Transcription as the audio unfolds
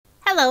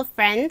Hello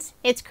friends,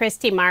 it's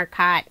Kristie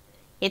Marcotte.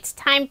 It's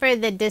time for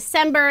the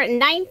December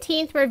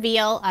 19th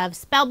reveal of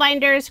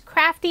Spellbinders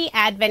Crafty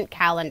Advent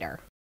Calendar.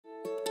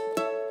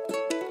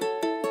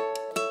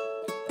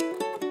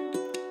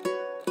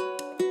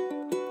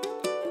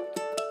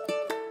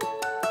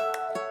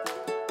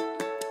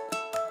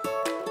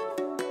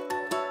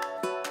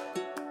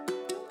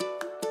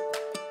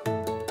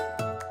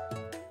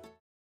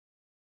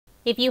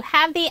 If you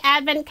have the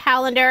Advent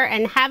calendar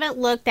and haven't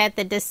looked at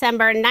the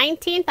December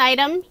 19th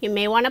item, you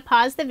may want to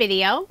pause the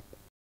video.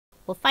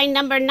 We'll find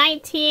number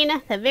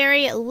 19, the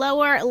very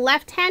lower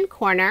left-hand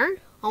corner.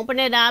 Open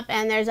it up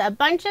and there's a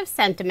bunch of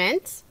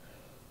sentiments.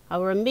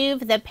 I'll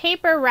remove the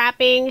paper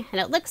wrapping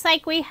and it looks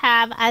like we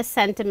have a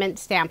sentiment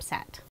stamp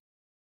set.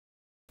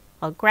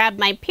 I'll grab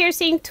my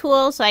piercing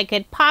tool so I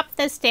could pop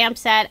the stamp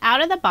set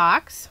out of the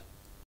box.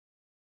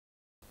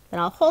 Then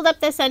I'll hold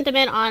up the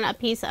sentiment on a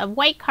piece of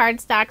white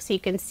cardstock so you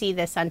can see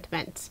the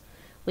sentiments.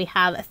 We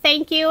have a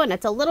thank you and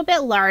it's a little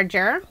bit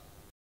larger.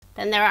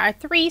 Then there are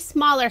 3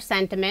 smaller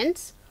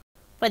sentiments.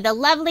 For the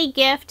lovely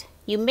gift,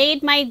 you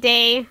made my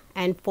day,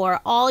 and for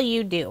all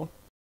you do.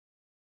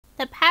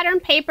 The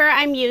pattern paper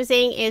I'm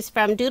using is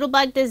from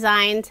Doodlebug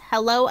Designs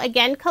Hello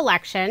Again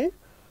collection.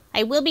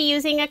 I will be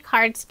using a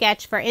card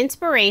sketch for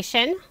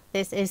inspiration.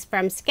 This is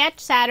from Sketch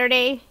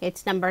Saturday.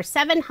 It's number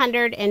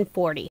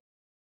 740.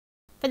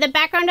 For the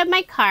background of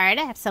my card,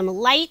 I have some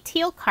light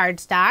teal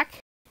cardstock,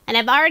 and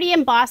I've already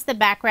embossed the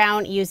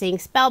background using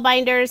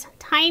Spellbinders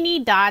Tiny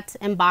Dots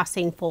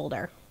embossing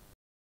folder.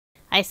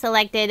 I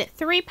selected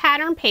 3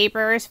 pattern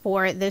papers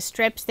for the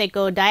strips that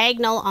go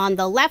diagonal on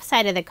the left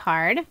side of the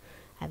card. I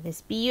have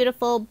this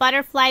beautiful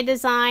butterfly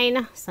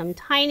design, some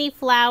tiny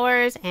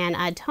flowers, and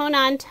a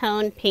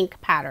tone-on-tone pink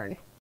pattern.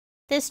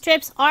 The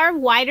strips are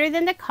wider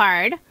than the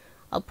card.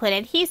 I'll put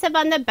adhesive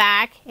on the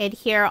back,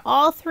 adhere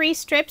all 3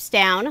 strips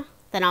down.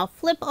 Then I'll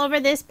flip over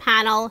this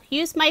panel,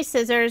 use my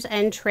scissors,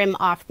 and trim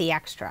off the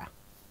extra.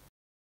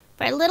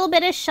 For a little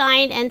bit of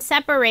shine and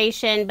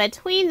separation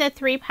between the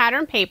 3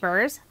 pattern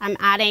papers, I'm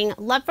adding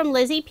Love from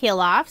Lizi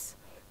peel-offs.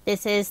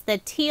 This is the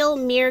teal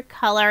mirror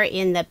color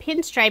in the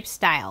pinstripe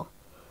style.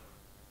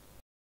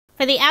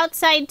 For the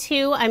outside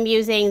too, I'm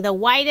using the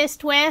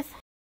widest width,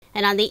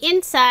 and on the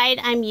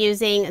inside, I'm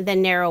using the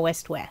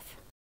narrowest width.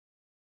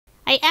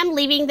 I am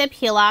leaving the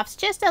peel-offs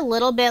just a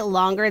little bit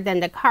longer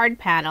than the card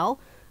panel.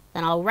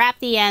 Then I'll wrap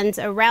the ends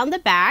around the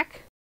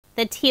back.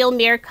 The teal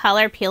mirror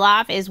color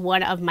peel-off is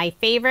one of my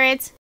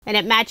favorites, and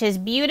it matches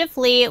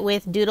beautifully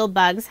with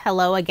Doodlebug's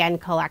Hello Again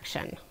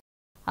collection.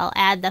 I'll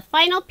add the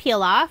final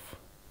peel-off.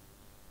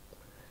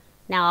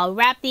 Now I'll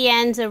wrap the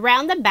ends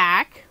around the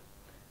back,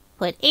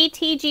 put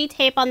ATG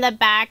tape on the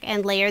back,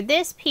 and layer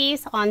this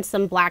piece on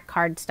some black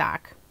cardstock.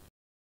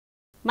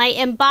 My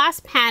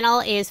emboss panel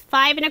is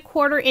 5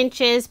 1/4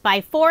 inches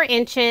by 4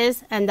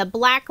 inches, and the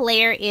black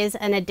layer is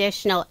an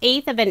additional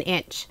 1/8 of an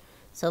inch.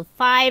 So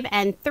 5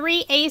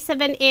 3/8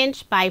 of an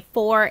inch by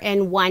 4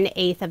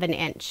 1/8 of an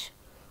inch.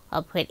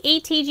 I'll put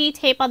ATG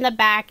tape on the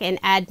back and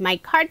add my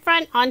card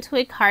front onto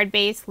a card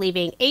base,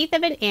 leaving 1/8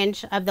 of an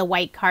inch of the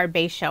white card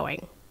base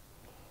showing.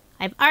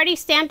 I've already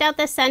stamped out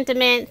the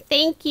sentiment,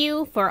 thank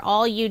you for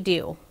all you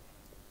do.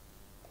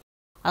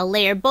 I'll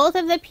layer both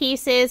of the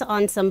pieces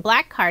on some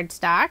black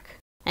cardstock,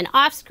 and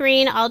off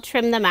screen I'll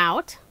trim them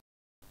out.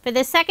 For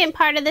the second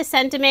part of the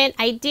sentiment,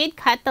 I did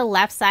cut the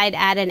left side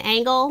at an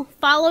angle,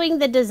 following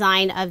the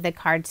design of the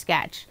card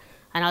sketch.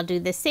 And I'll do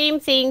the same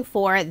thing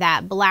for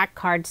that black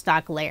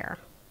cardstock layer.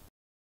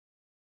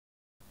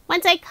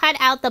 Once I cut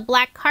out the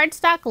black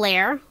cardstock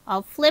layer,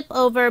 I'll flip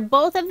over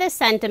both of the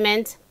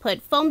sentiments,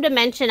 put foam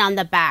dimension on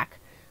the back.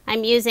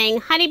 I'm using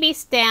Honeybee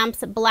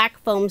Stamps black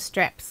foam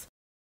strips.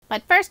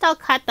 But first I'll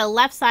cut the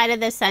left side of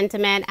the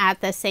sentiment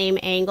at the same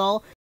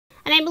angle,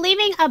 and I'm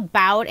leaving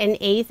about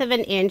 1/8 of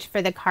an inch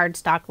for the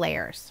cardstock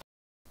layers.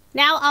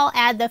 Now I'll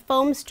add the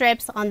foam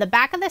strips on the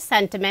back of the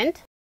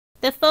sentiment.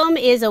 The foam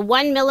is a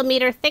 1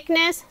 millimeter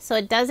thickness, so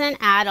it doesn't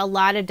add a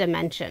lot of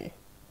dimension.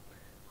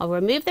 I'll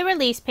remove the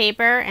release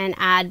paper and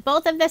add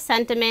both of the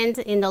sentiments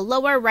in the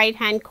lower right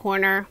hand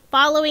corner,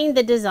 following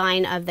the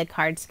design of the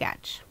card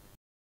sketch.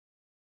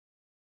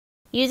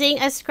 Using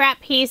a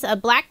scrap piece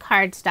of black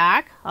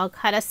cardstock, I'll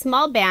cut a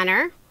small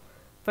banner.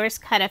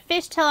 First cut a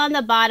fishtail on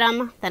the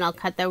bottom, then I'll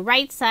cut the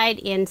right side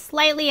in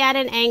slightly at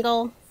an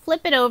angle,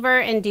 flip it over,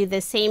 and do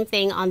the same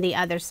thing on the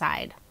other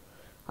side.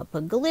 I'll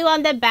put glue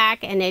on the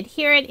back and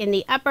adhere it in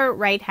the upper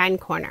right hand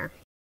corner.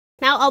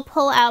 Now I'll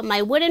pull out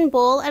my wooden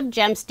bowl of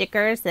gem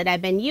stickers that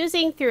I've been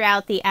using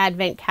throughout the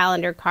Advent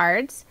calendar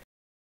cards.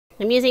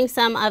 I'm using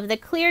some of the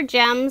clear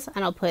gems,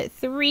 and I'll put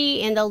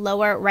 3 in the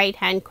lower right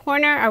hand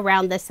corner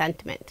around the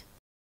sentiment.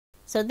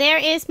 So there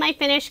is my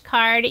finished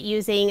card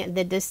using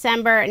the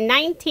December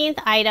 19th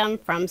item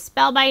from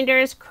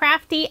Spellbinders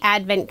Crafty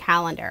Advent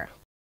Calendar.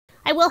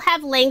 I will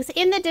have links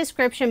in the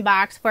description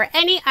box for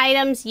any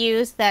items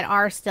used that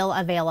are still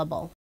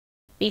available.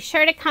 Be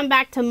sure to come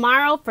back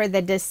tomorrow for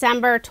the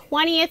December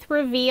 20th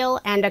reveal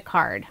and a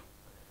card.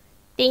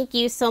 Thank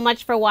you so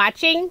much for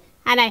watching,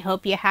 and I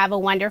hope you have a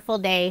wonderful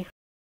day.